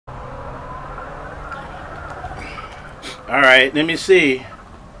All right, let me see.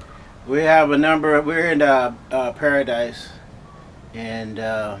 We have a number. We're in Paradise, and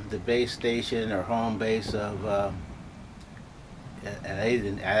the base station or home base of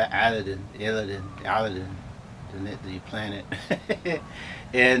Elaaden, the planet.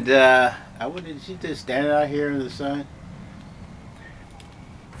 And I wouldn't. She just standing out here in the sun.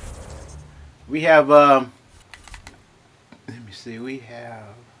 We have. Let me see. We have.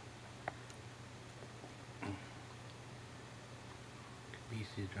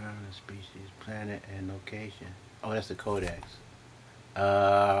 Species, drowning species, planet, and location. Oh, that's the codex.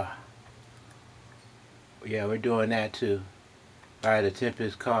 Yeah, we're doing that too. Alright, the temp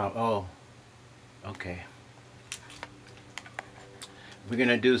is calm. Oh, okay. We're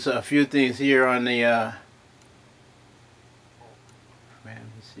gonna do a few things here on the man,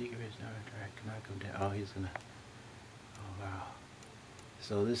 the secrets cannot come down. Oh, he's gonna. Oh wow.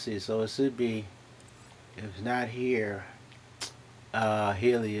 So let's see. So it should be, if it's not here,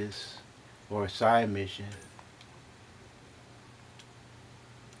 Helios or side mission.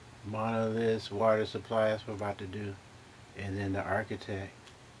 Monoliths, water supply, that's what we're about to do. And then the architect.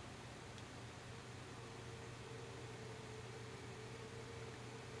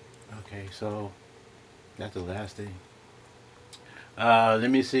 Okay, so that's the last thing. Let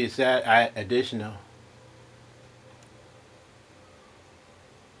me see, it's that additional.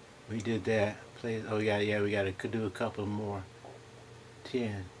 We did that. Oh yeah, we gotta do a couple more.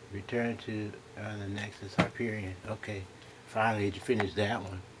 10. Return to the Nexus Hyperion. Okay, finally you finished that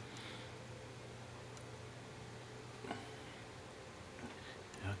one.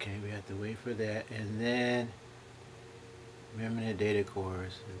 Okay, we have to wait for that, and then remnant data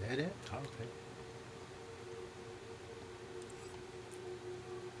cores. Is that it? Okay.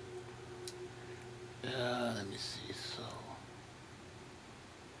 Let me see. So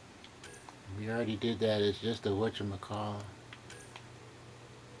we already did that. It's just a whatchamacall.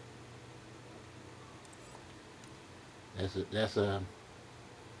 That's a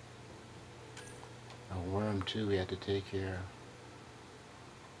worm too. We have to take care of.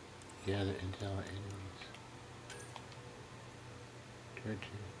 Gather intel enemies.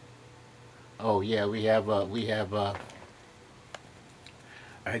 Oh yeah, we have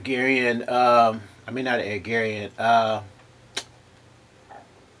Argarian. I mean not Argarian. Argarian.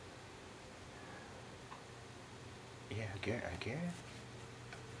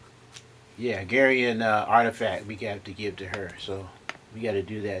 Yeah, Argarian artifact we have to give to her. So we got to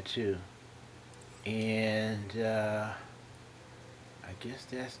do that too. And I guess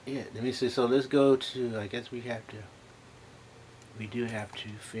that's it. Let me see. So let's go to. I guess we do have to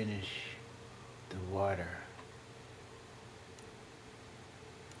finish the water.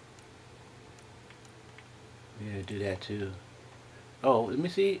 We're gonna do that too. Oh, let me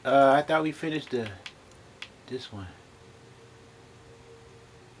see. I thought we finished this one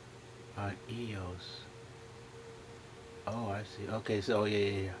on EOS. Oh, I see. Okay, so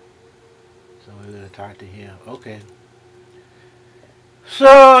yeah. So we're gonna talk to him. Okay.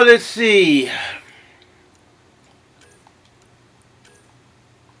 So let's see.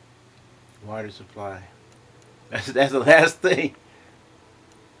 Water supply. That's the last thing.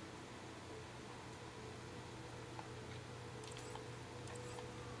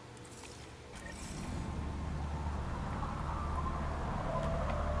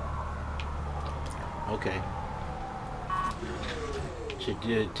 Okay. Should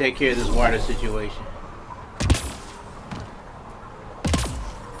take care of this water situation.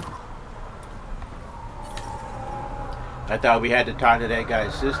 I thought we had to talk to that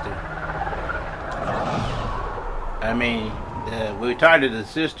guy's sister. I mean, we talked to the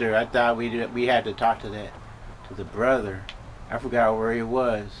sister. I thought we had to talk to the brother. I forgot where he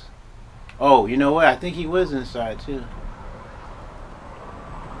was. Oh, you know what? I think he was inside too.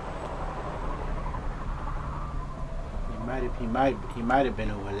 He might have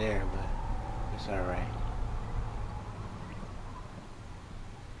been over there, but it's all right.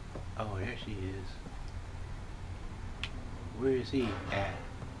 Oh, there she is. Where is he at?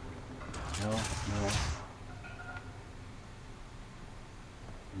 No.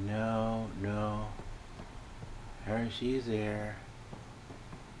 She's there.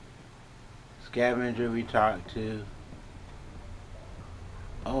 Scavenger we talked to.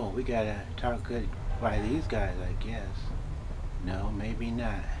 Oh, we gotta talk good by these guys, I guess. No, maybe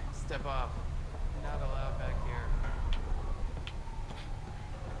not. Step up. Not allowed back here.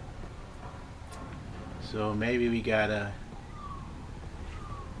 So maybe we gotta.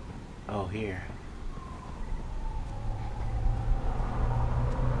 Oh, here.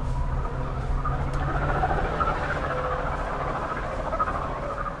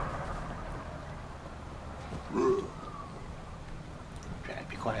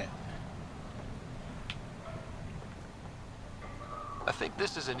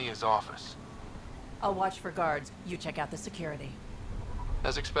 This is Ania's office. I'll watch for guards. You check out the security.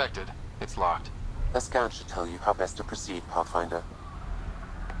 As expected, it's locked. A scan should tell you how best to proceed, Pathfinder.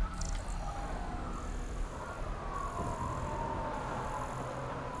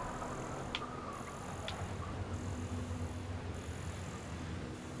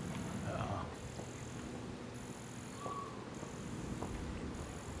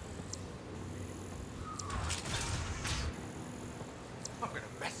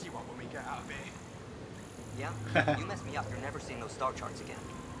 Yeah? You messed me up. You're never seeing those star charts again.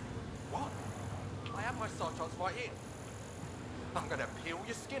 What? I have my star charts right here. I'm gonna peel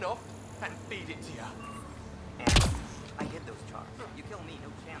your skin off and feed it to you. And I hid those charts. You kill me, no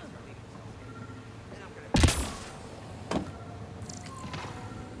chance for leaving yourself. And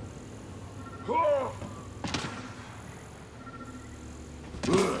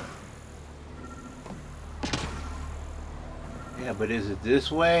I'm gonna... Yeah, but is it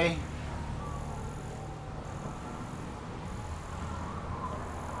this way?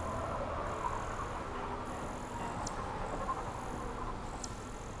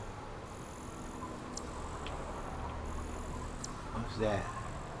 What's that?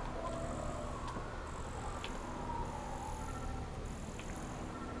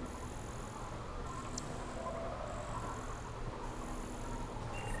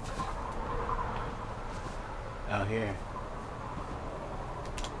 Oh, here.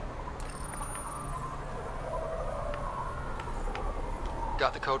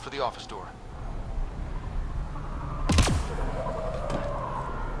 Got the code for the office door.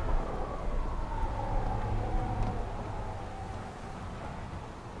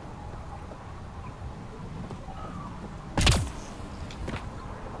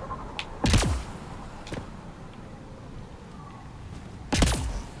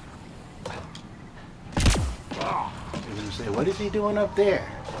 What is he doing up there?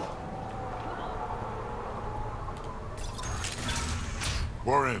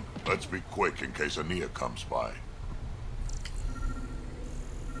 We're in. Let's be quick in case Ania comes by.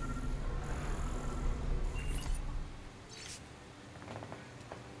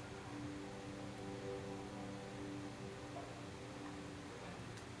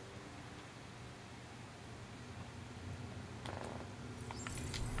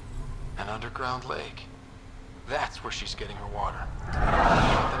 An underground lake. That's where she's getting her water. The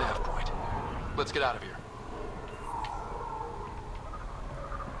nav point. Let's get out of here.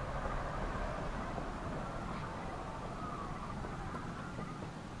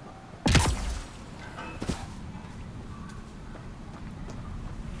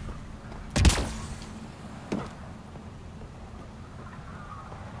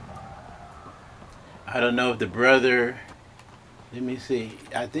 I don't know if the brother, let me see,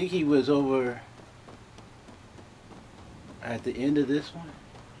 I think he was over at the end of this one.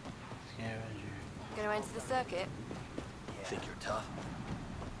 Scavenger. Gonna enter the circuit? Yeah. Think you're tough?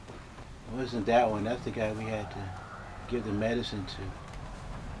 It wasn't that one, that's the guy we had to give the medicine to.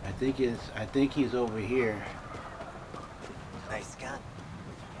 I think he's over here. Nice gun.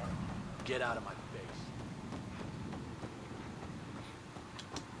 Get out of my face.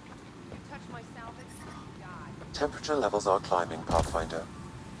 You touch my salvage, you die. Temperature levels are climbing, Pathfinder.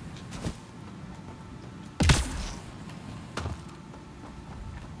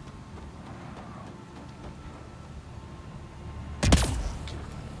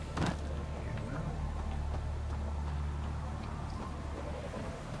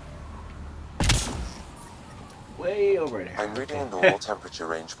 Way over there. I'm reading a normal temperature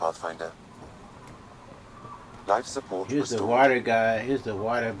range, Pathfinder. Life support Here's the restored. water guy. Here's the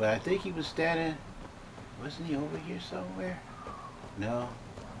water, but I think he was standing. Wasn't he over here somewhere? No.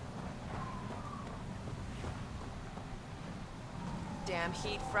 Damn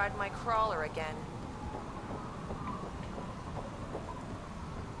heat fried my crawler again.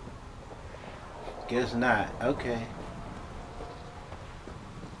 Guess not. Okay.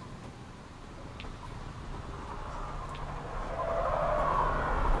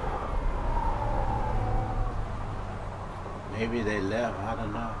 Maybe they left. I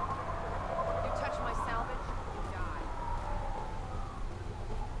don't know. You touch my salvage, you die.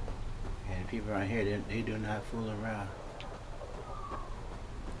 And people around here, they do not fool around.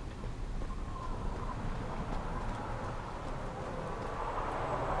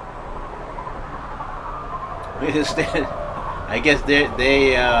 I guess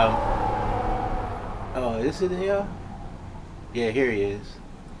they oh, is it here? Yeah, here he is.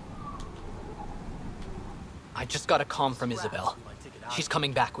 I just got a comm from Isabel. She's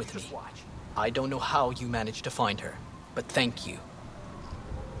coming back with me. I don't know how you managed to find her, but thank you.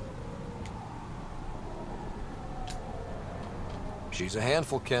 She's a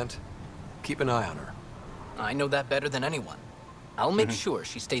handful, Kent. Keep an eye on her. I know that better than anyone. I'll make sure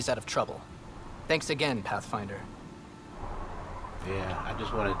she stays out of trouble. Thanks again, Pathfinder. Yeah, I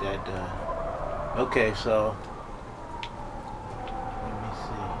just wanted that done. Okay, so let me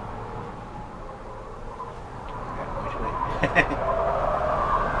see. Which way?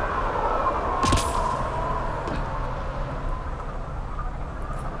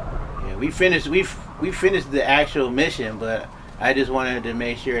 Yeah, we finished the actual mission, but I just wanted to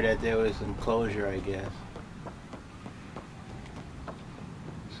make sure that there was some closure, I guess.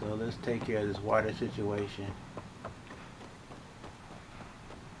 So let's take care of this water situation.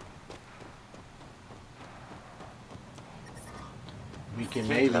 We can Heat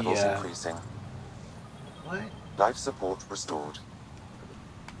maybe levels increasing. what? Life support restored.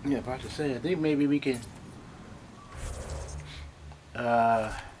 Yeah, about to say, I think maybe we can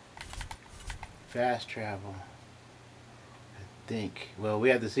fast travel. I think. Well, we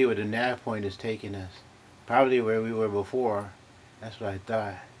have to see where the nav point is taking us. Probably where we were before. That's what I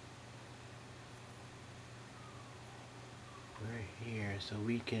thought. We're here, so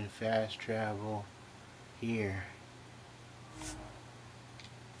we can fast travel here.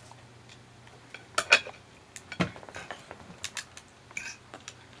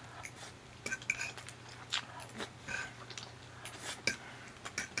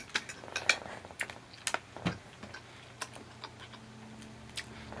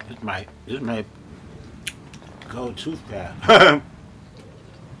 This might go too fast.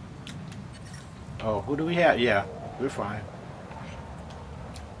 Oh, who do we have? Yeah, we're fine.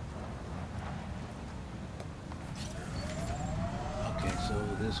 Okay, so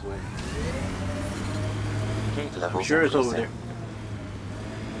this way. Heat I'm levels sure it's over there.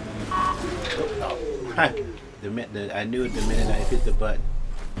 increasing. I knew it the minute I hit the button.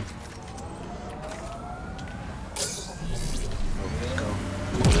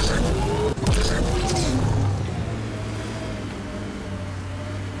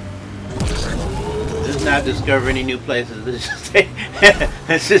 Not discover any new places.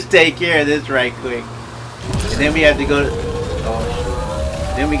 Let's just take care of this right quick. And then we have to go to. Oh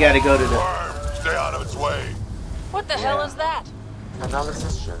shit! Then we got to go to the. Stay out of its way. What the hell is that?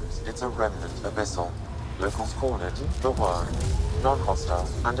 Analysis shows it's a remnant abyssal. Locals call it the Worm. Non-hostile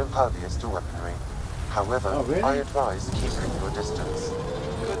and impervious to weaponry. However, Oh, really? I advise keeping your distance.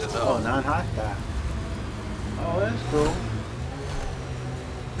 Good to know. Oh, non-hostile. Oh, that's cool.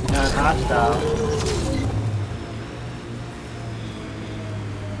 Non-hostile.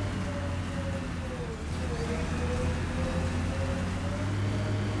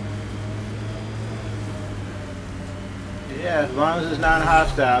 Yeah, as long as it's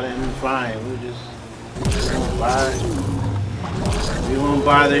non-hostile, then fine. We won't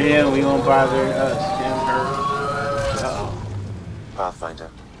bother him. We won't bother us. Him, her. Uh-oh. Pathfinder,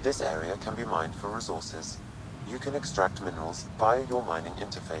 this area can be mined for resources. You can extract minerals via your mining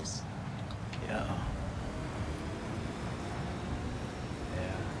interface. Yeah.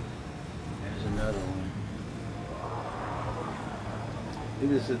 Yeah. There's another one.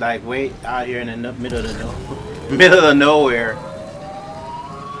 This is like way out here in the middle of nowhere.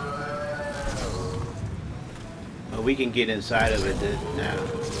 But we can get inside of it now.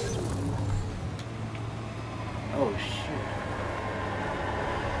 Oh shit.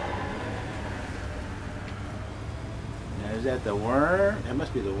 Is that the worm? That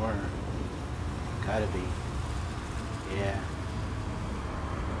must be the worm. Gotta be. Yeah.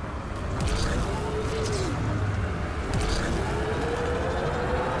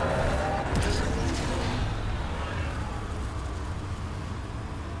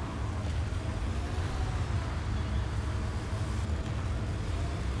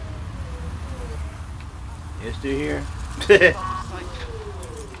 It's still here. Can't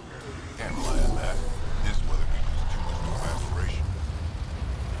rely on that. This weather could use too much more evaporation.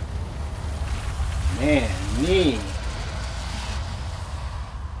 Man, me.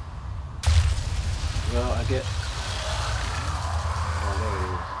 Well, I guess. Oh, there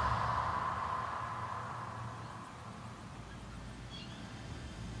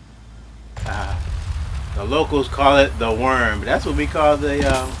it is. The locals call it the worm, but that's what we call the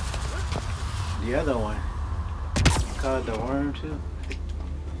other one. We call it the worm too.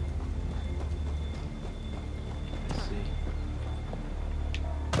 Let's see.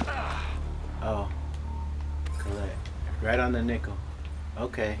 Oh, collect right on the nickel.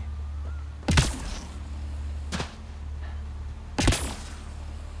 Okay.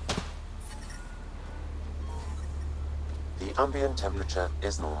 The ambient temperature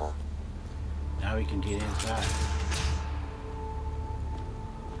is normal. Now we can get inside.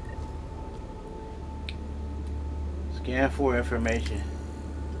 Let's Scan for information.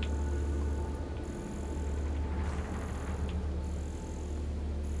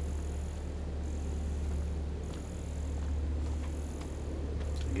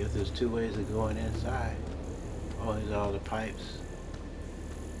 I guess there's two ways of going inside. Oh, here's all the pipes.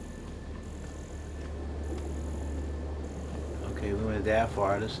 Okay, we went that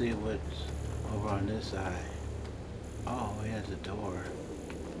far. Let's see what's over on this side. Oh, here's a door.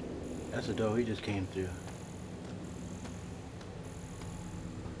 That's the door we just came through.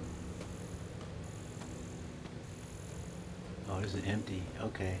 Oh, this is empty.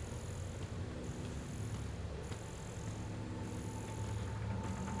 Okay.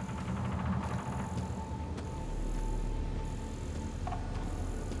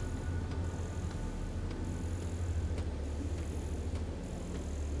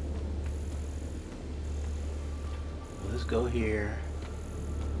 Let's go here.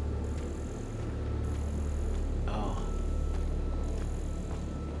 Oh.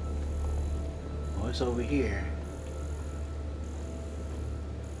 What's over here?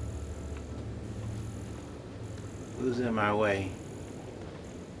 Who's in my way?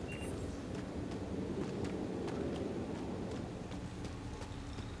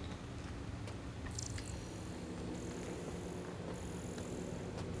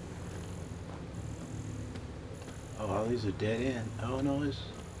 Oh, all these are dead end. Oh no, it's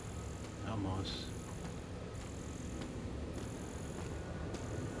almost.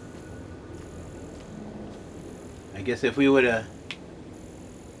 I guess if we would have.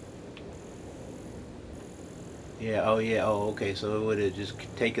 Yeah, oh yeah, oh okay, so it would have just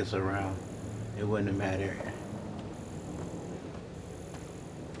taken us around. It wouldn't have mattered.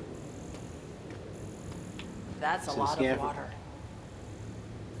 That's a So lot of water.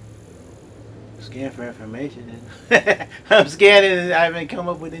 Scan for information. And I'm scanning and I haven't come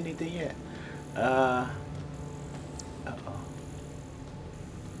up with anything yet. Uh-oh.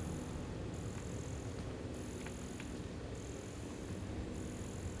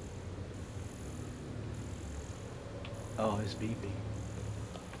 Oh, it's beeping.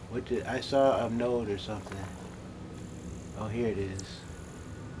 What did I saw a note or something? Oh, here it is.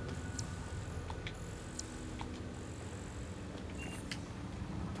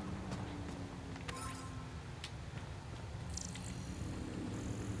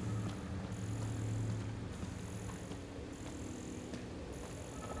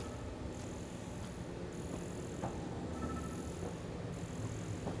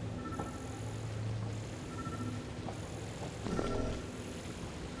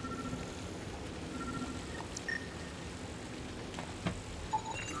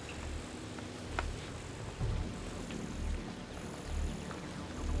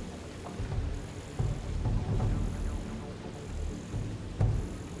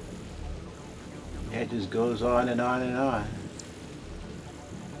 It just goes on and on and on.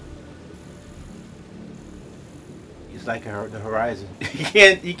 It's like the horizon.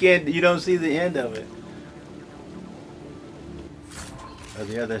 You don't see the end of it. Or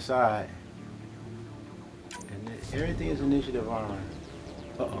the other side. And everything is initiative armor.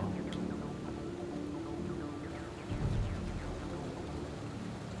 Uh-oh.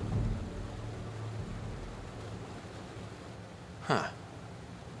 Huh.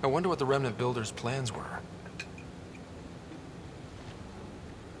 I wonder what the Remnant builders' plans were.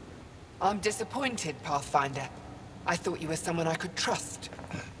 I'm disappointed, Pathfinder. I thought you were someone I could trust.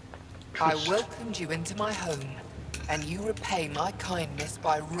 I welcomed you into my home, and you repay my kindness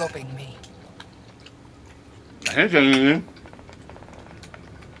by robbing me. Hey,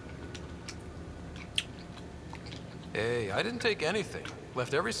 I didn't take anything.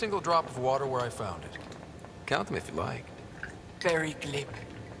 Left every single drop of water where I found it. Count them if you like. Very glib.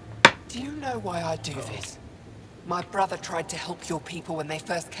 Do you know why I do this? My brother tried to help your people when they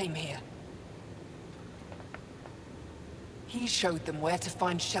first came here. He showed them where to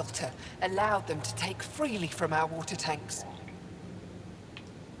find shelter, allowed them to take freely from our water tanks.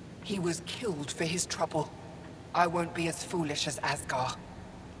 He was killed for his trouble. I won't be as foolish as Asgar.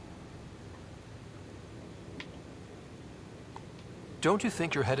 Don't you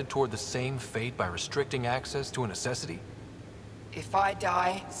think you're headed toward the same fate by restricting access to a necessity? If I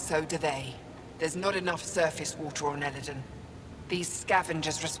die, so do they. There's not enough surface water on Elaaden. These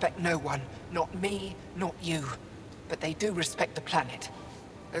scavengers respect no one. Not me, not you. But they do respect the planet.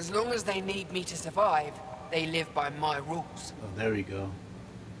 As long as they need me to survive, they live by my rules. Oh, there we go.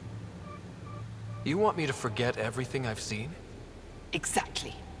 You want me to forget everything I've seen?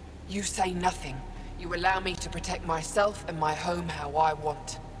 Exactly. You say nothing. You allow me to protect myself and my home how I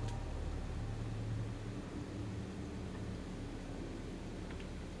want.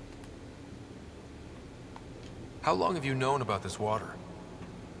 How long have you known about this water?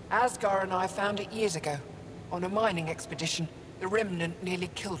 Asgar and I found it years ago. On a mining expedition, the remnant nearly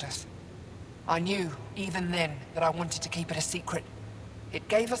killed us. I knew, even then, that I wanted to keep it a secret. It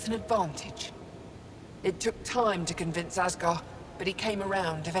gave us an advantage. It took time to convince Asgar, but he came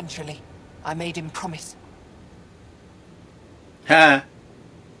around eventually. I made him promise. Huh?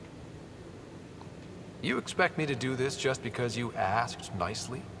 You expect me to do this just because you asked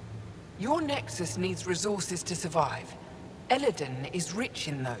nicely? Your Nexus needs resources to survive. Elaaden is rich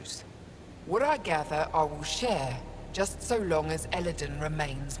in those. What I gather, I will share, just so long as Elaaden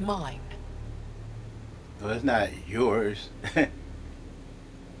remains mine. Well, it's not yours.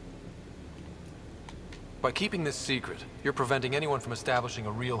 By keeping this secret, you're preventing anyone from establishing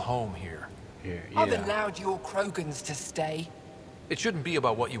a real home here. Here, I've allowed your Krogans to stay. It shouldn't be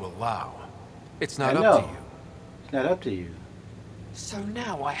about what you allow. It's not I up know. to you. It's not up to you. So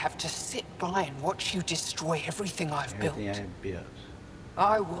now I have to sit by and watch you destroy everything I've Everything built. I built.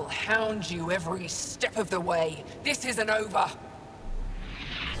 I will hound you every step of the way. This isn't over.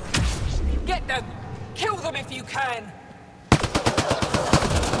 Get them! Kill them if you can!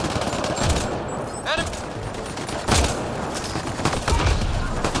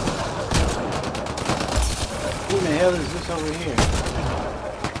 Who the hell is this over here?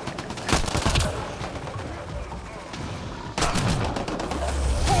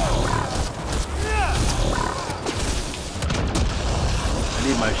 I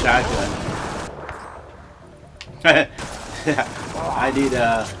need my shotgun. I need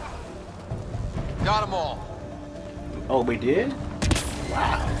Got them all. Oh, we did?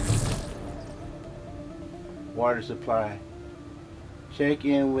 Wow. Water supply. Check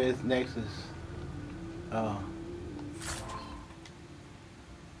in with Nexus. Oh.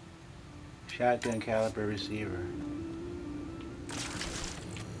 Shotgun caliber receiver.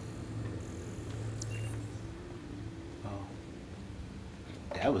 Oh.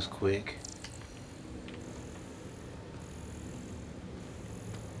 That was quick.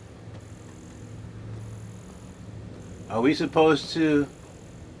 Are we supposed to...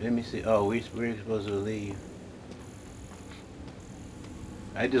 Let me see. Oh, we're supposed to leave.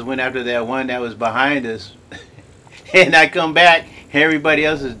 I just went after that one that was behind us. And I come back, everybody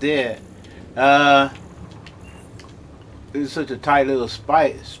else is dead. It's such a tight little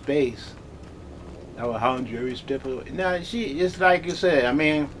space. I will hound you every step of the way. No, it's like you said. I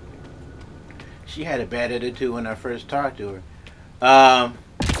mean, she had a bad attitude when I first talked to her.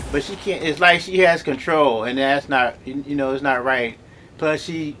 But she can't. It's like she has control, and that's not. You know, it's not right. Plus,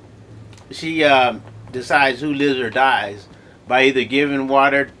 she decides who lives or dies by either giving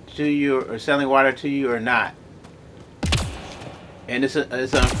water to you or selling water to you or not. And it's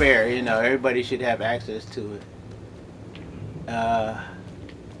unfair. You know, everybody should have access to it.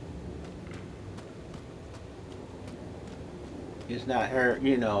 It's not her,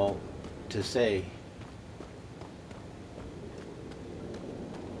 you know, to say.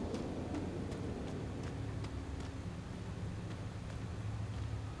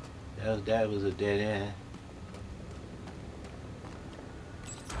 That was a dead end.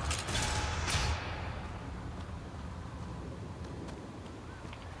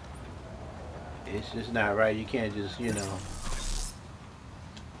 It's just not right. You can't just, you know,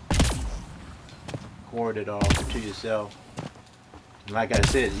 hoard it all to yourself. Like I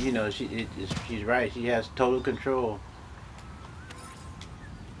said, you know, she's right. She has total control.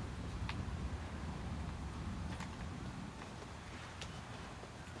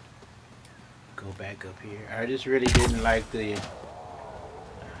 Go back up here. I just really didn't like the...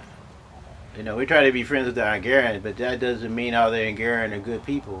 You know, we try to be friends with the Hungarians, but that doesn't mean all the Hungarians are good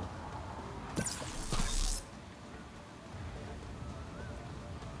people.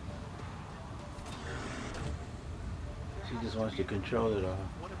 She just wants to control it all.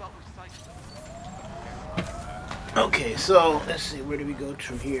 Okay, so let's see, where do we go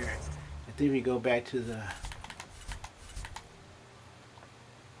from here? I think we go back to the...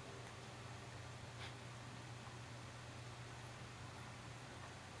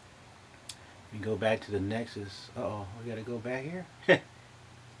 We go back to the Nexus. Uh-oh, we gotta go back here?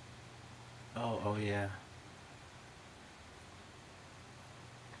 Oh yeah.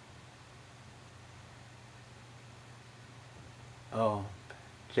 Oh,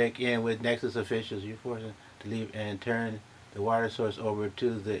 check in with Nexus officials. You're forced to leave and turn the water source over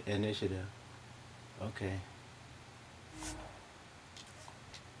to the initiative. Okay.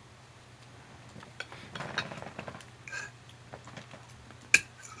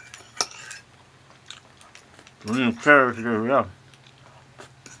 Yeah.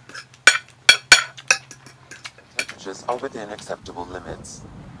 Temperatures are within acceptable limits.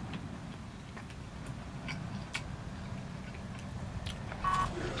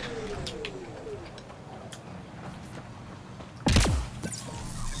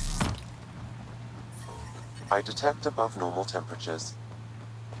 I detect above normal temperatures.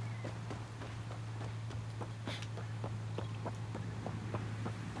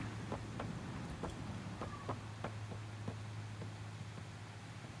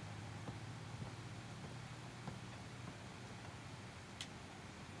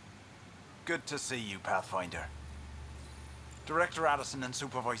 Good to see you, Pathfinder. Director Addison and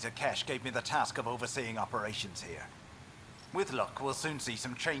Supervisor Kesh gave me the task of overseeing operations here. With luck, we'll soon see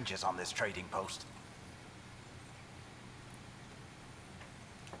some changes on this trading post.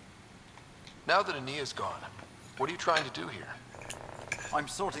 Now that Aenea's gone, what are you trying to do here? I'm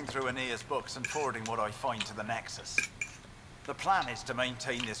sorting through Aenea's books and forwarding what I find to the Nexus. The plan is to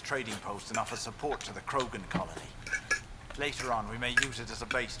maintain this trading post and offer support to the Krogan colony. Later on, we may use it as a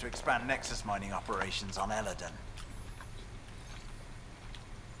base to expand Nexus mining operations on Elaaden.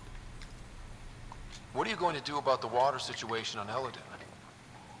 What are you going to do about the water situation on Elaaden?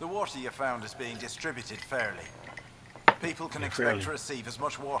 The water you found is being distributed fairly. People can expect to receive as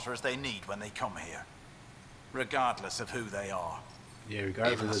much water as they need when they come here, regardless of who they are. Yeah,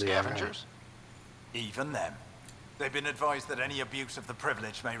 regardless of the scavengers? Even them. They've been advised that any abuse of the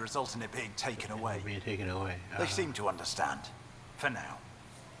privilege may result in it being taken away. They seem to understand, for now.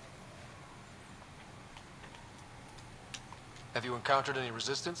 Have you encountered any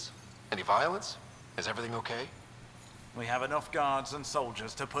resistance? Any violence? Is everything okay? We have enough guards and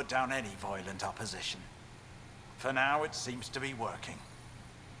soldiers to put down any violent opposition. For now, it seems to be working.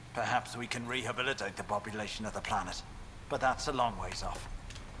 Perhaps we can rehabilitate the population of the planet, but that's a long ways off.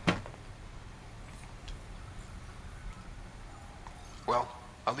 Well,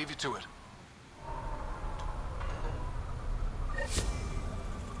 I'll leave you to it.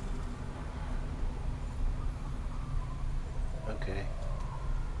 Okay.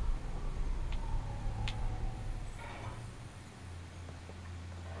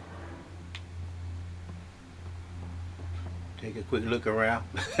 Take a quick look around,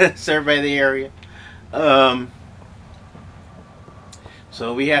 survey the area.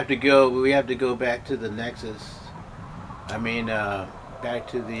 So we have to go back to the Nexus. I mean, back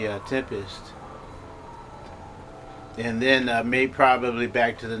to the Tempest, and then probably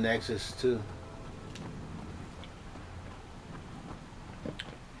back to the Nexus too.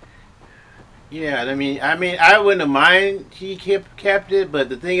 Yeah, I mean, I wouldn't have mind she kept it, but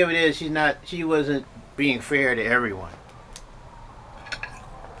the thing of it is, she wasn't being fair to everyone.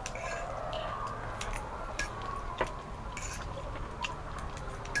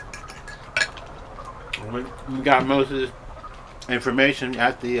 We got most of this information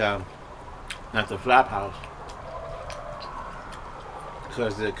at the flop house,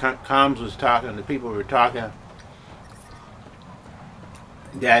 because the comms was talking, the people were talking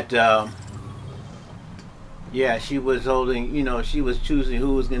that yeah, she was holding, you know, she was choosing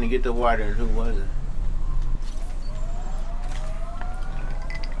who was going to get the water and who wasn't.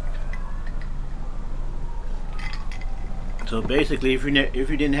 So basically, if you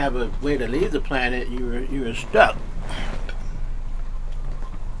didn't have a way to leave the planet, you were stuck.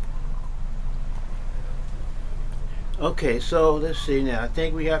 Okay, so let's see now. I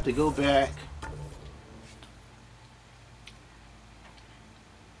think we have to go back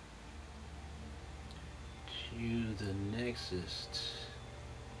to the Nexus.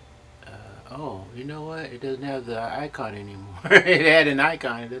 Oh, you know what? It doesn't have the icon anymore. It had an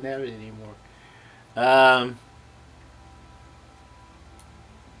icon. It doesn't have it anymore.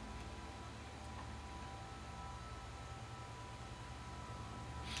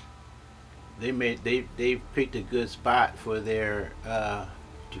 They picked a good spot for their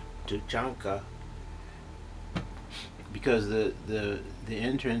Tuchanka, because the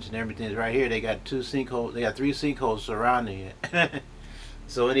entrance and everything is right here. They got three sinkholes surrounding it.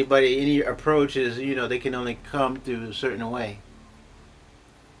 So any approach is, you know, they can only come through a certain way.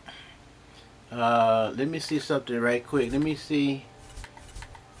 Let me see something right quick. Let me see.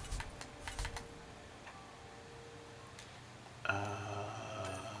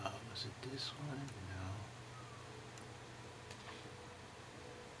 Was it this one?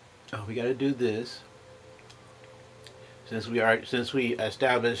 No. Oh, we got to do this. Since we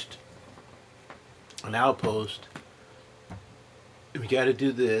established an outpost, we got to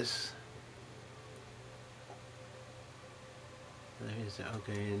do this.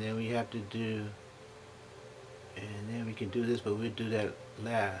 Okay, and then we have to do, and then we can do this, but we'll do that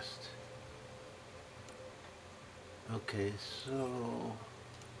last. Okay, so,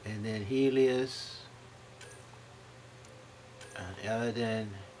 and then Helios, and Elaaden.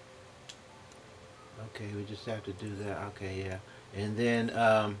 Okay, we just have to do that. Okay, yeah, and then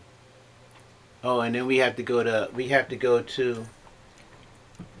oh, and then we have to go to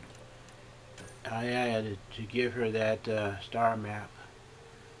Oh yeah, to give her that star map.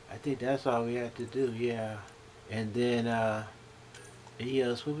 I think that's all we had to do, yeah. And then, any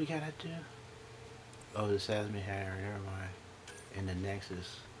else, what we gotta do? Oh, the Sasmi Hatter, never mind. And the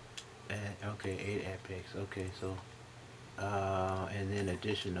Nexus. Okay, 8 epics, okay, so, and then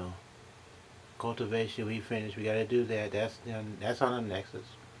additional. Cultivation, we finished, we gotta do that, that's on the Nexus.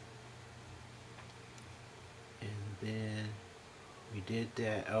 And then, we did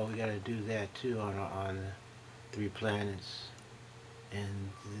that, oh, we gotta do that too on the 3 planets.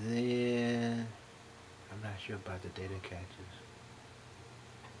 And then, I'm not sure about the data catches.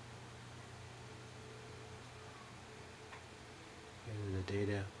 The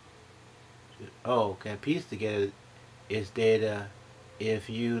data. Oh, can piece together is data if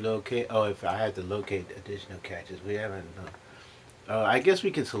you locate. Oh, if I have to locate additional catches, we haven't. Oh, I guess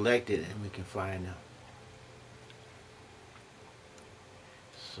we can select it and we can find them.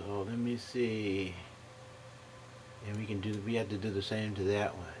 So let me see. And we can do. We have to do the same to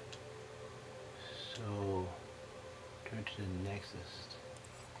that one. So turn to the Nexus.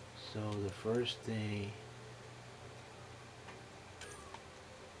 So the first thing.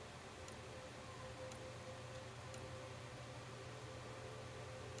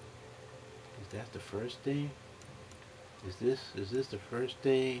 Is that the first thing? Is this the first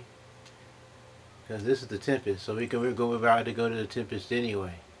thing? Because this is the Tempest, so we're about to go to the Tempest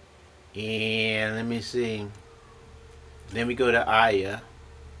anyway. And let me see. Then we go to Aya.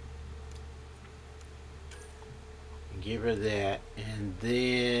 Give her that, and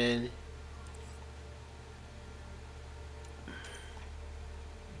then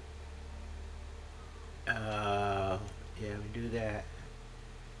yeah, we do that,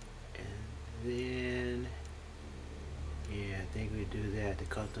 and then yeah, I think we do that, the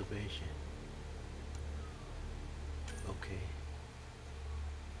cultivation.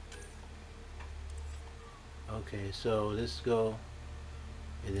 Okay, so let's go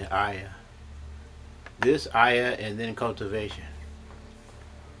and then Aya. This Aya and then cultivation.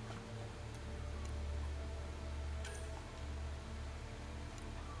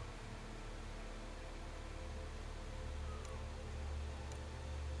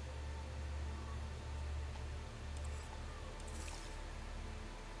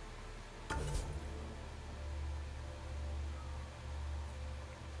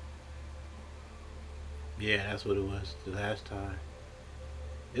 Yeah, that's what it was the last time.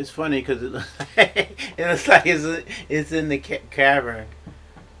 It's funny because it looks like it's in the cavern,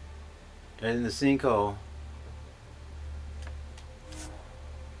 in the sinkhole.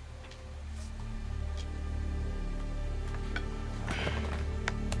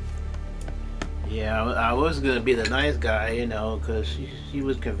 Yeah, I was gonna be the nice guy, you know, because she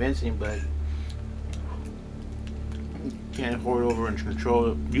was convincing, but you can't hoard over and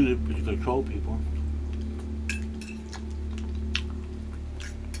use it to control people.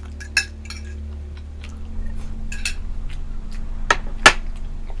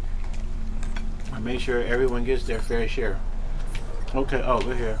 Make sure everyone gets their fair share. Okay, oh,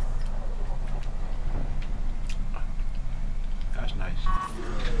 we're here. That's nice.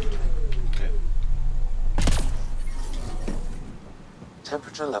 Okay.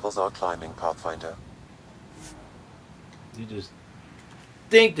 Temperature levels are climbing, Pathfinder. You just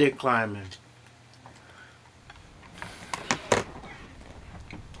think they're climbing.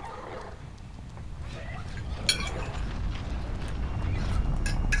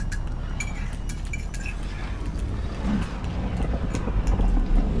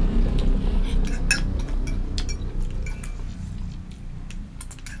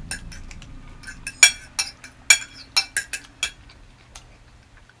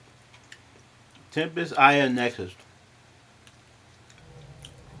 Tempest, Aya, Nexus.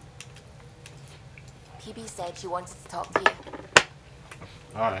 PB said she wanted to talk to you.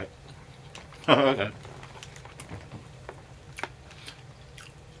 Alright. Okay.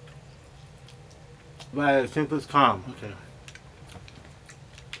 By Tempest calm. Okay.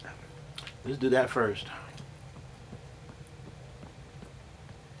 Let's do that first.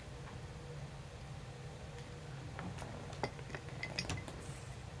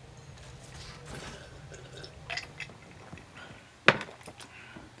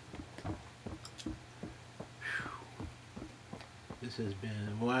 This has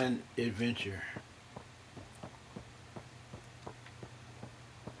been one adventure.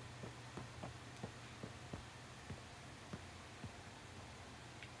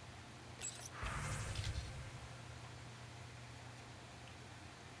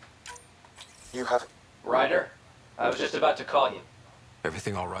 You have... Ryder, I was just about to call you.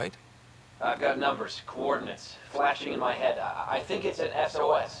 Everything all right? I've got numbers, coordinates, flashing in my head. I think it's an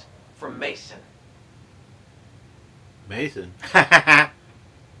SOS from Mason. Mason.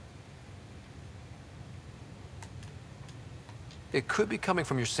 It could be coming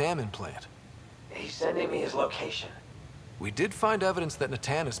from your salmon plant. He's sending me his location. We did find evidence that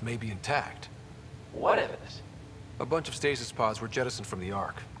Natanus may be intact. What evidence? A bunch of stasis pods were jettisoned from the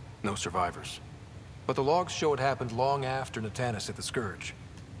Ark. No survivors. But the logs show it happened long after Natanus hit the Scourge.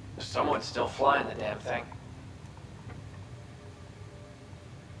 Someone's still flying the damn thing.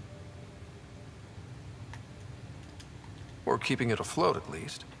 Or keeping it afloat, at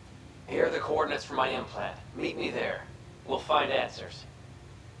least. Here are the coordinates for my implant. Meet me there. We'll find answers.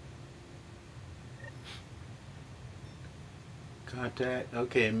 Contact.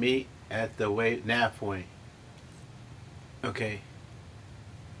 Okay, meet at the nav point. Okay.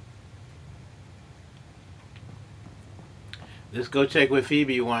 Let's go check with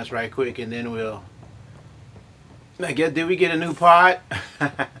Phoebe once right quick, and then we'll... I guess, did we get a new pod?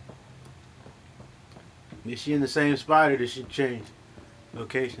 Is she in the same spot, or did she change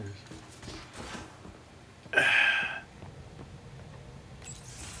locations?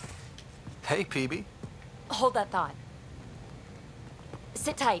 Hey, Peebee. Hold that thought.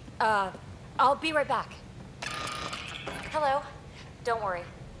 Sit tight. I'll be right back. Hello. Don't worry.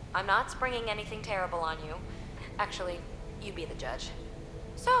 I'm not springing anything terrible on you. Actually, you be the judge.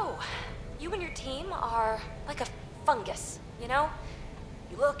 So, you and your team are like a fungus, you know?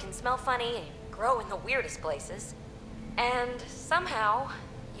 You look and smell funny and grow in the weirdest places. And somehow,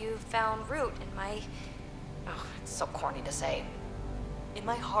 you found root in my... Oh, it's so corny to say. In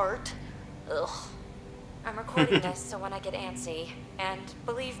my heart. Ugh. I'm recording this so when I get antsy, and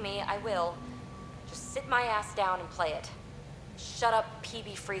believe me, I will, just sit my ass down and play it. Shut up,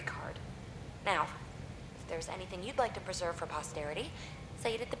 PB free card. Now, if there's anything you'd like to preserve for posterity,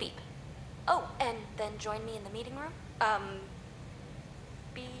 say it at the beep. Oh, and then join me in the meeting room.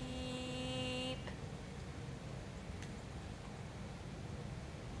 Beep.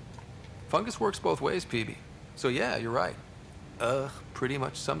 Fungus works both ways, Peebee. So yeah, you're right. Pretty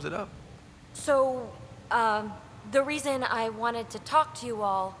much sums it up. So, the reason I wanted to talk to you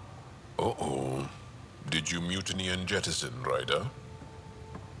all... Uh-oh. Did you mutiny and jettison, Ryder?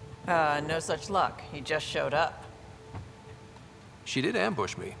 No such luck. He just showed up. She did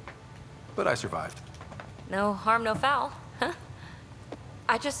ambush me, but I survived. No harm, no foul, huh?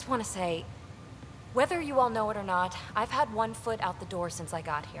 I just want to say, whether you all know it or not, I've had one foot out the door since I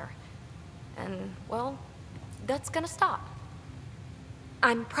got here. And, well, that's gonna stop.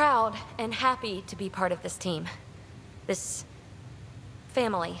 I'm proud and happy to be part of this team. This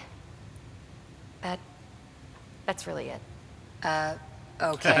family. That's really it.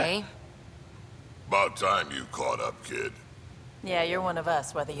 Okay. About time you caught up, kid. Yeah, you're one of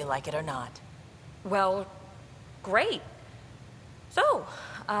us, whether you like it or not. Well, great. So,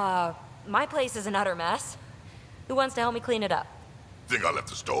 my place is an utter mess. Who wants to help me clean it up? Think I left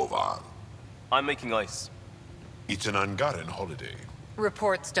the stove on. I'm making ice. It's an ungotten holiday.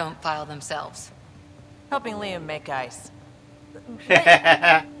 Reports don't file themselves. Helping Liam make ice.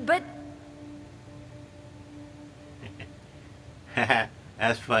 But...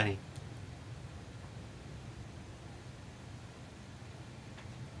 That's funny.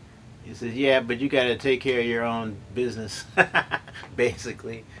 He says, yeah, but you got to take care of your own business.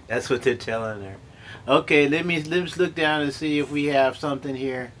 Basically, that's what they're telling her. Okay, let's look down and see if we have something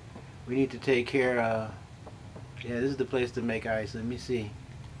here we need to take care of. Yeah, this is the place to make ice. Let me see.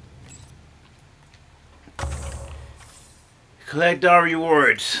 Collect our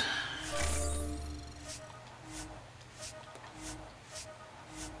rewards.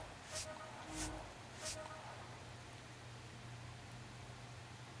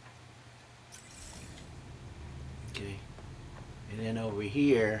 Okay. And then over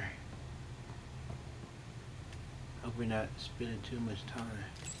here, hope we're not spending too much time.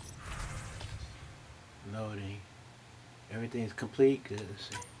 Loading. Everything's complete. Good. Let's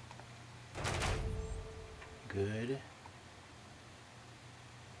see. Good.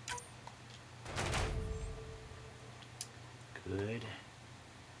 Good.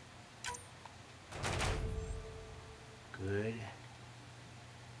 Good.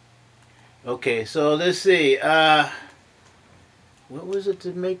 Okay, so let's see. What was it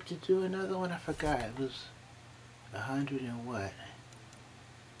to do another one? I forgot. It was 100 and what?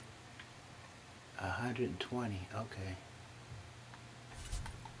 120. Okay.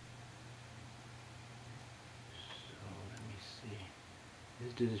 So let me see.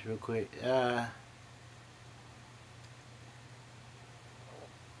 Let's do this real quick. To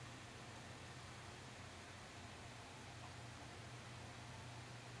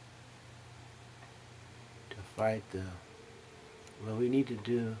fight the... Well, we need to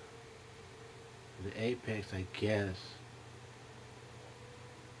do the Apex, I guess.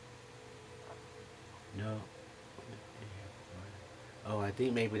 No. Oh, I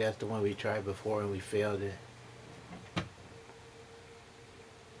think maybe that's the one we tried before and we failed it.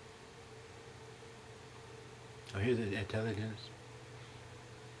 Oh, here's the intelligence.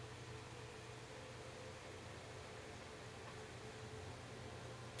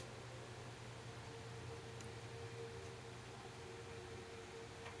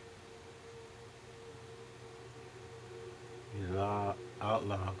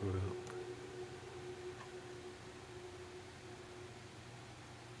 Outlaw group.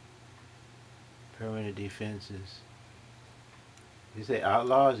 Permanent defenses. You say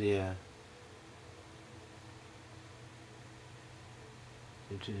outlaws? Yeah.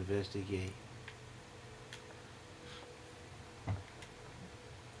 To investigate.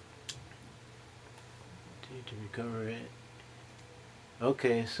 To recover it.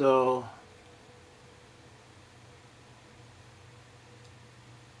 Okay, so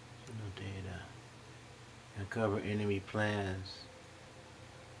no data. Uncover enemy plans.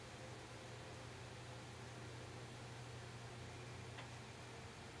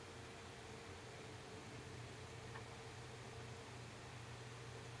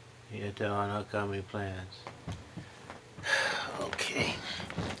 Intel on upcoming plans. Okay.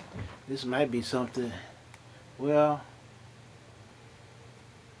 This might be something. Well,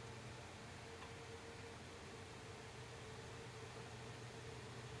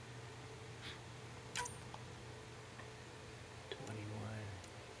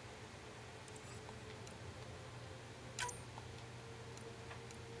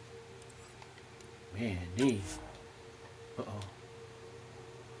 man, these. Uh-oh.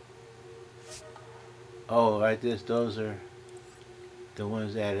 Oh, like this, those are the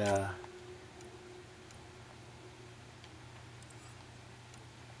ones that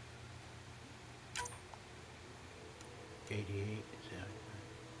 88.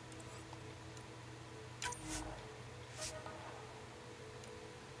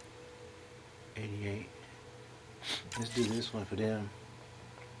 88. Let's do this one for them.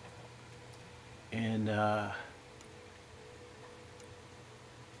 And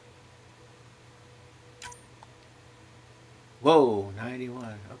whoa,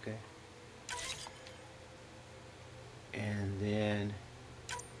 91. Okay. And then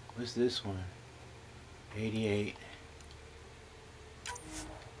what's this one? 88.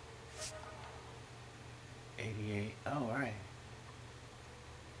 88. Oh, all right.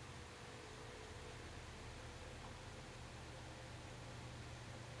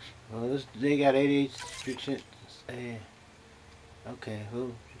 Well, they got 88%. Okay,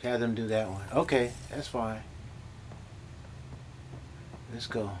 we'll have them do that one. Okay, that's fine. Let's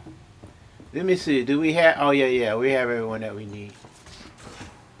go. Let me see. Do we have? Oh yeah, we have everyone that we need.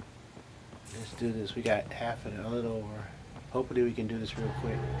 Let's do this. We got half an a little over. Hopefully we can do this real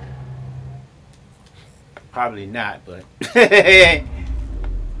quick. Probably not, but.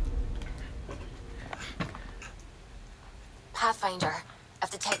 Pathfinder,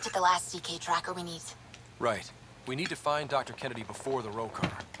 I've detected the last CK tracker we need. Right. We need to find Dr. Kennedy before the row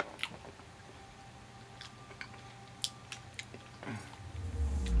car.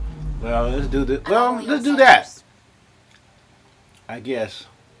 Well, let's do the. Well, let's do that. I guess.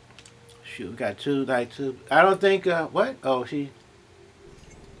 Shoot, we got two. I don't think. What? Oh, she.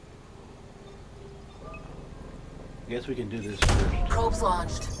 Guess we can do this first. Probes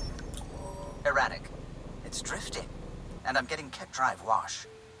launched. Erratic. It's drifting. And I'm getting Ket drive wash.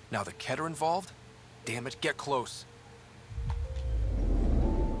 Now the Ket are involved? Damn it, get close.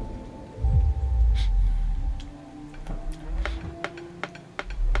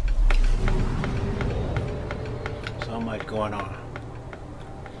 So much going on.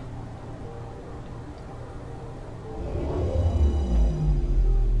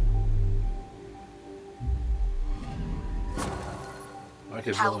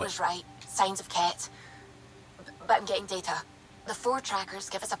 Cal was right. Signs of Ket. But I'm getting data. The 4 trackers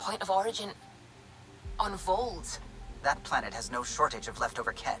give us a point of origin on Vold. That planet has no shortage of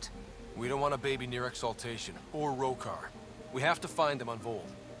leftover Ket. We don't want a baby near Exaltation or Rokar. We have to find them on Vold.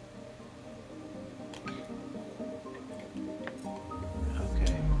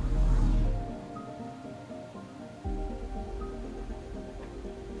 Okay.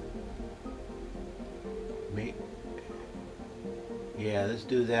 Yeah, let's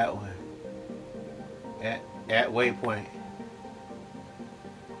do that one. At waypoint.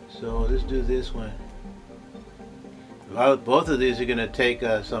 So let's do this one. Well, both of these are gonna take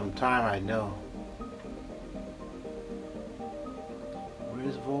some time, I know.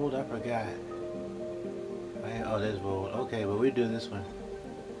 Where's Vold? I forgot. Oh, there's Vold. Okay, but we do this one.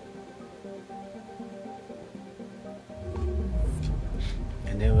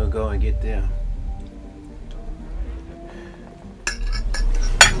 And then we'll go and get them.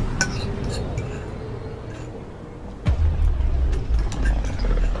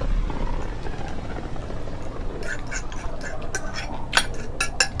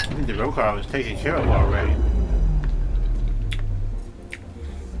 Brocar was taken care of already.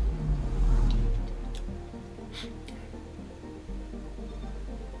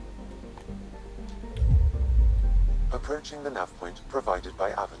 Approaching the nav point provided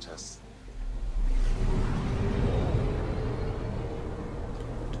by Avitus.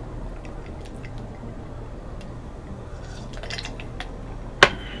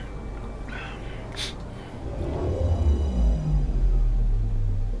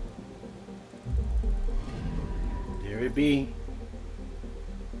 There it be.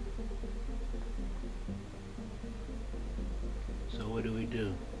 So what do we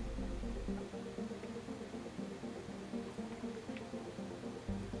do?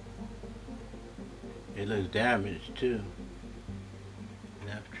 It looks damaged too.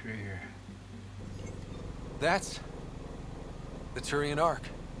 Left trigger. That's the Turian Ark.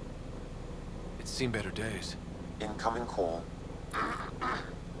 It's seen better days. Incoming call.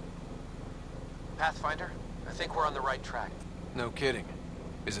 Pathfinder, I think we're on the right track. No kidding.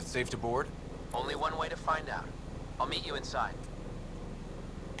 Is it safe to board? Only one way to find out. I'll meet you inside.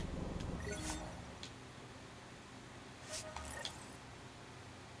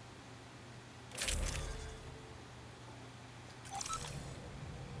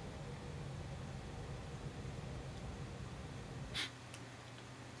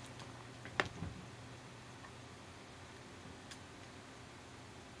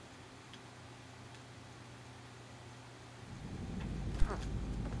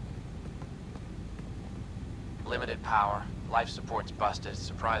 Limited power. Life support's busted.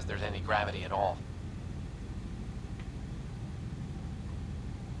 Surprised there's any gravity at all.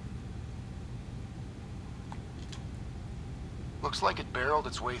 Looks like it barreled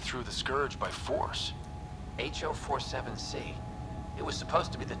its way through the Scourge by force. HO47C. It was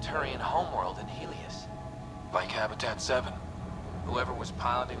supposed to be the Turian homeworld in Helios. Like Habitat 7. Whoever was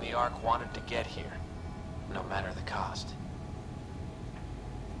piloting the Ark wanted to get here, no matter the cost.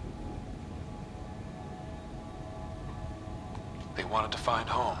 They wanted to find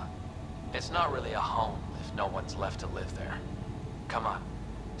home. It's not really a home if no one's left to live there. Come on.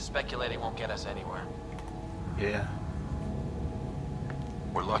 Speculating won't get us anywhere. Yeah.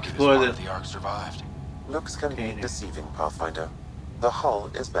 We're lucky this part of the Ark survived. Looks can be deceiving, Pathfinder. The hull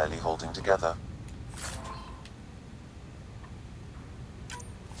is barely holding together.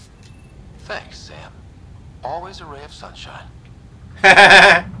 Thanks, Sam. Always a ray of sunshine.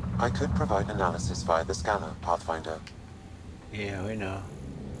 I could provide analysis via the scanner, Pathfinder. Yeah, we know.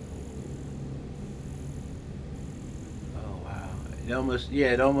 Oh wow.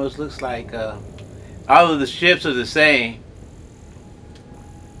 It almost looks like all of the ships are the same.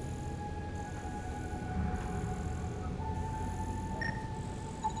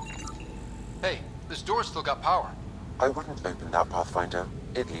 Hey, this door's still got power. I wouldn't open that, Pathfinder.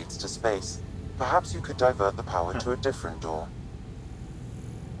 It leads to space. Perhaps you could divert the power to a different door.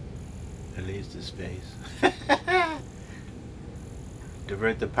 It leads to space.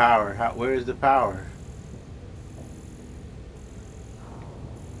 Divert the power. Where is the power?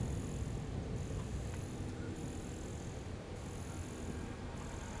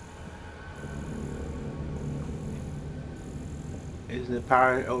 Isn't the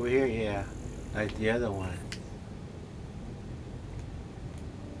power over here? Yeah, like the other one.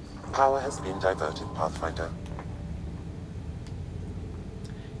 Power has been diverted, Pathfinder.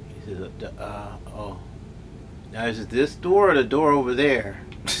 He says, oh. Now is it this door or the door over there?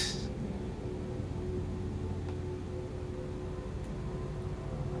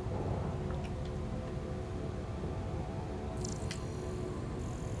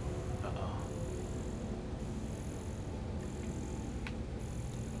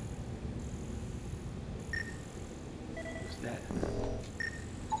 What's that?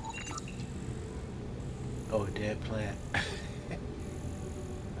 Oh, dead plant.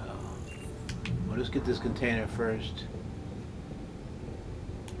 Well, let's get this container first.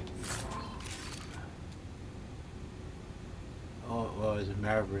 Oh, well, it's a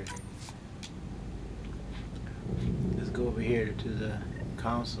Maverick. Let's go over here to the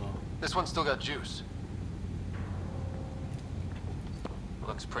console. This one's still got juice.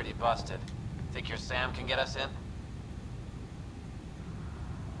 Looks pretty busted. Think your Sam can get us in?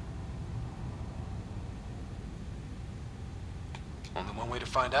 Only one way to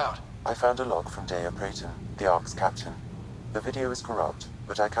find out. I found a log from Dea Prayton, the Ark's captain. The video is corrupt,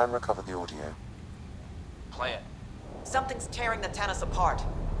 but I can recover the audio. Play it. Something's tearing the Tannis apart.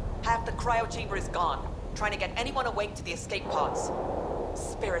 Half the cryo chamber is gone, trying to get anyone awake to the escape pods.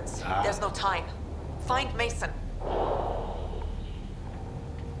 Spirits, there's no time. Find Mason.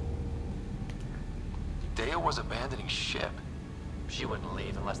 Dea was abandoning ship. She wouldn't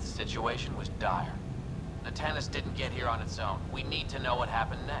leave unless the situation was dire. Natanus didn't get here on its own. We need to know what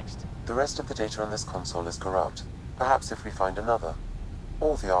happened next. The rest of the data on this console is corrupt. Perhaps if we find another.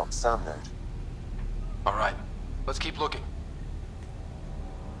 Or the Ark's SAM node. Alright, let's keep looking.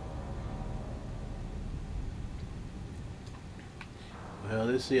 Well,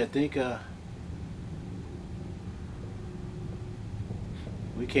 let's see, I think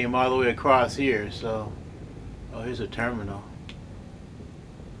we came all the way across here, so oh, here's a terminal.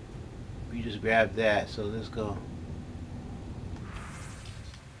 We just grabbed that, so let's go.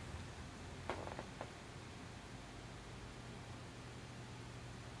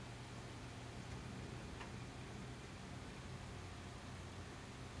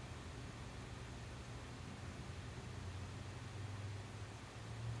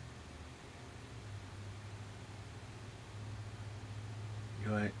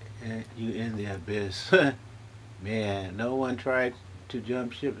 You in the abyss. Man, no one tried to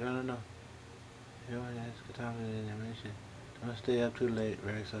jump ship. I don't know. Everyone has confidence in their mission. Don't stay up too late,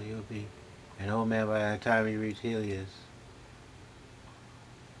 Rex, or you'll be an old man by the time you reach Helios.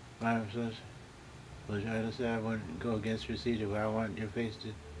 My such was trying to say I wouldn't go against procedure, but I want your face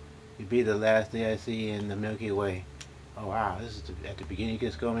to be the last thing I see in the Milky Way. Oh wow, this is at the beginning. You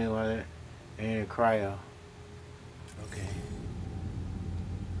can scold me while they're in cryo. Okay.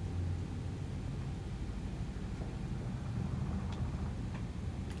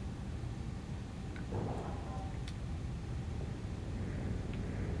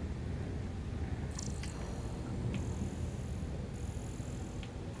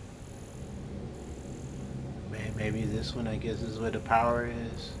 Maybe this one, I guess, is where the power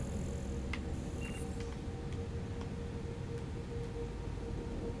is.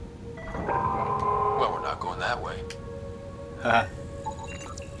 Well, we're not going that way. Oh,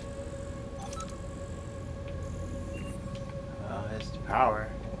 that's the power.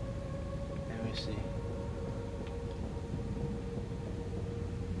 Let me see.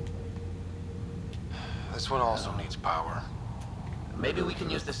 This one also needs power. Maybe we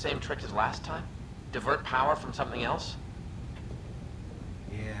can use the same trick as last time? Divert power from something else?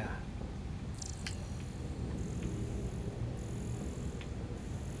 Yeah.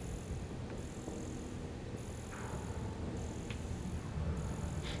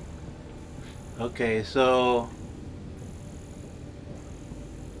 Okay, so...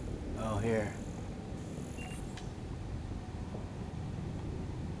 oh, here.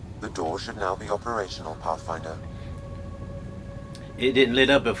 The door should now be operational, Pathfinder. It didn't lit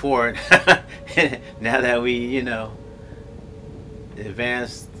up before. Now that we, you know,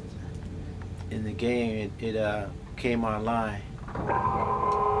 advanced in the game, it came online.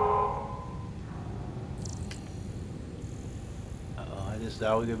 I just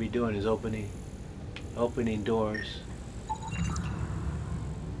thought all we're gonna be doing is opening doors.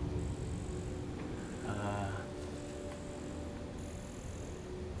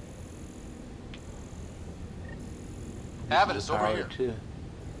 Avitus, over here. Too.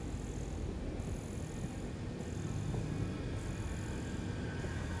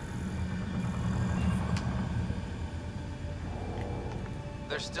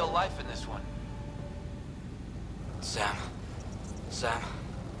 There's still life in this one. Sam,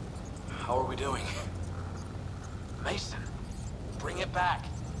 how are we doing? Mason, bring it back.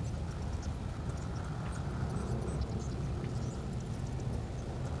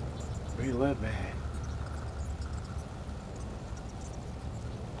 Bring what back?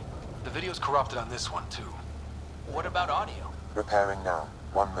 The video's corrupted on this one, too. What about audio? Repairing now.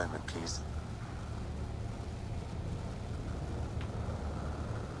 1 moment, please.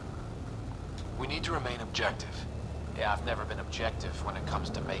 We need to remain objective. Yeah, I've never been objective when it comes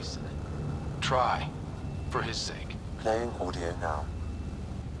to Mason. Try, for his sake. Playing audio now.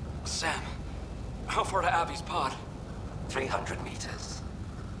 Sam, how far to Abby's pod? 300 meters.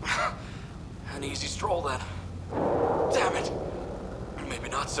 An easy stroll then. Damn it! Maybe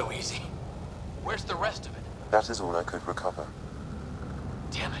not so easy. Where's the rest of it? That is all I could recover.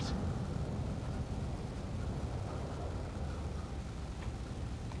 Damn it.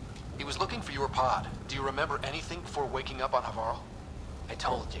 He was looking for your pod. Do you remember anything before waking up on Havarl? I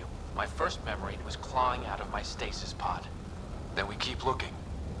told you. My first memory was clawing out of my stasis pod. Then we keep looking.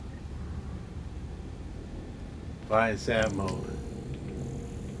 Find SAM mode.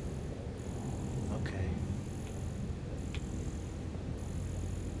 Okay.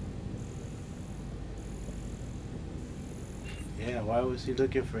 Yeah, why was he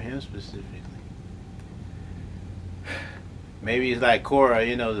looking for him specifically? Maybe he's like Cora,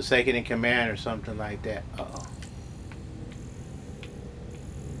 you know, the second in command or something like that. Uh-oh.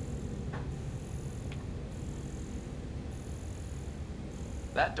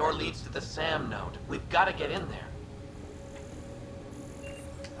 That door leads to the SAM node. We've got to get in there.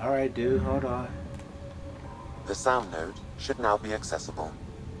 Alright, dude, hold on. The SAM node should now be accessible.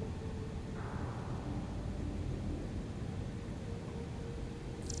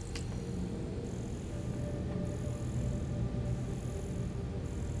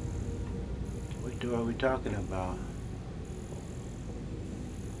 What door are we talking about?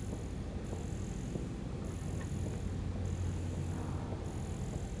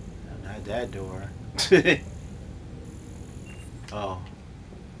 Not that door. Oh.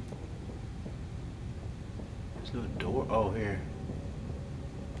 There's no door. Oh, here.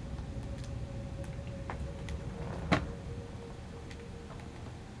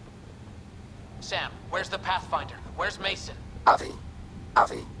 Sam, where's the Pathfinder? Where's Mason? Avi.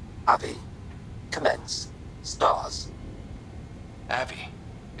 Commence. Stars. Avi.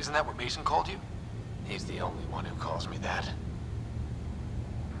 Isn't that what Mason called you? He's the only one who calls me that.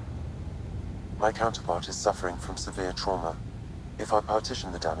 My counterpart is suffering from severe trauma. If I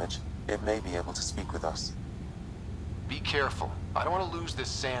partition the damage, it may be able to speak with us. Be careful. I don't want to lose this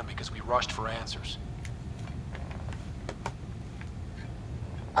Sam because we rushed for answers.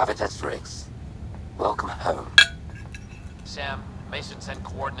 Avitus Rix. Welcome home. Sam, Mason sent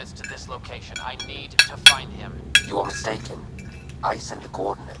coordinates to this location. I need to find him. You are mistaken. I sent the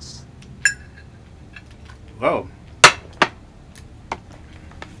coordinates. Whoa.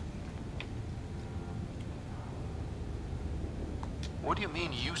 What do you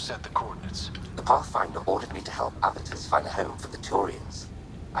mean you sent the coordinates? The Pathfinder ordered me to help Avitus find a home for the Turians.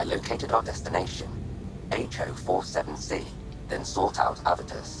 I located our destination, HO47C, then sought out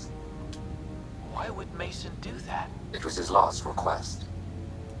Avitus. Why would Mason do that? It was his last request.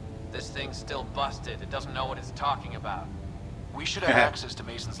 This thing's still busted. It doesn't know what it's talking about. We should have access to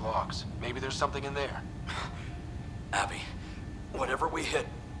Mason's logs. Maybe there's something in there. Abby, whatever we hit,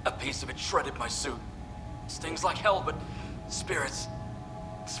 a piece of it shredded my suit. Stings like hell, but spirits,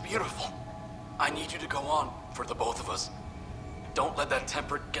 it's beautiful. I need you to go on for the both of us. Don't let that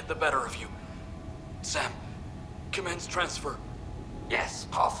temper get the better of you. Sam, commence transfer. Yes,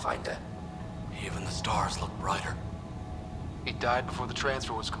 Pathfinder. Even the stars look brighter. He died before the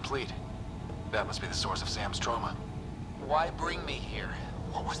transfer was complete. That must be the source of Sam's trauma. Why bring me here?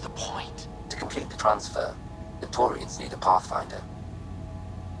 What was the point? To complete the transfer, the Turians need a Pathfinder.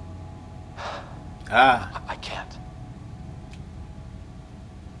 I can't.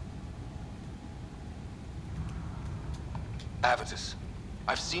 Avitus,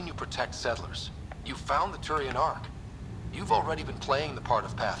 I've seen you protect settlers. You found the Turian Ark. You've already been playing the part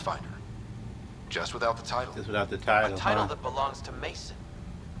of Pathfinder. Just without the title. Just without the title. A title that belongs to Mason.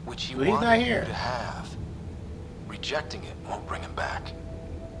 Which he Well, he's not wanted here. you to have. Rejecting it won't bring him back.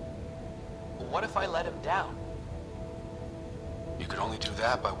 What if I let him down? You could only do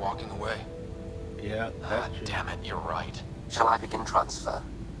that by walking away. Yeah, that's true. Damn it, you're right. Shall I begin transfer?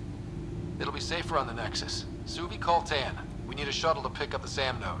 It'll be safer on the Nexus. Suvi, call Tan. We need a shuttle to pick up the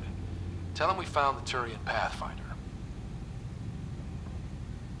SAM node. Tell him we found the Turian Pathfinder.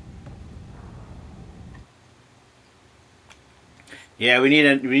 Yeah, we need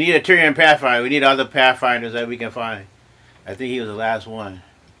a Turian Pathfinder. We need other Pathfinders that we can find. I think he was the last one.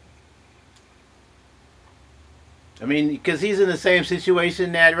 I mean, because he's in the same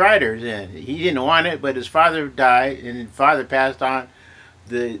situation that Ryder's in. He didn't want it, but his father died, and his father passed on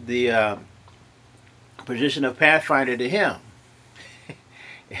the position of Pathfinder to him.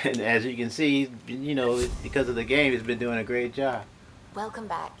 And as you can see, you know, because of the game, he's been doing a great job. Welcome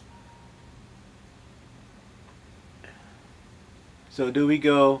back. So do we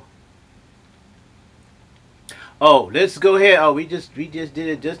go? Oh, let's go ahead. Oh, we just did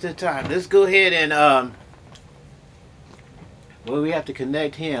it just in time. Let's go ahead and well, we have to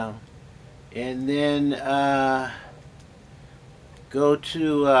connect him, and then go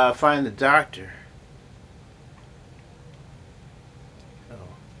to find the doctor. Oh.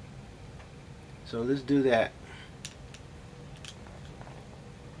 So let's do that.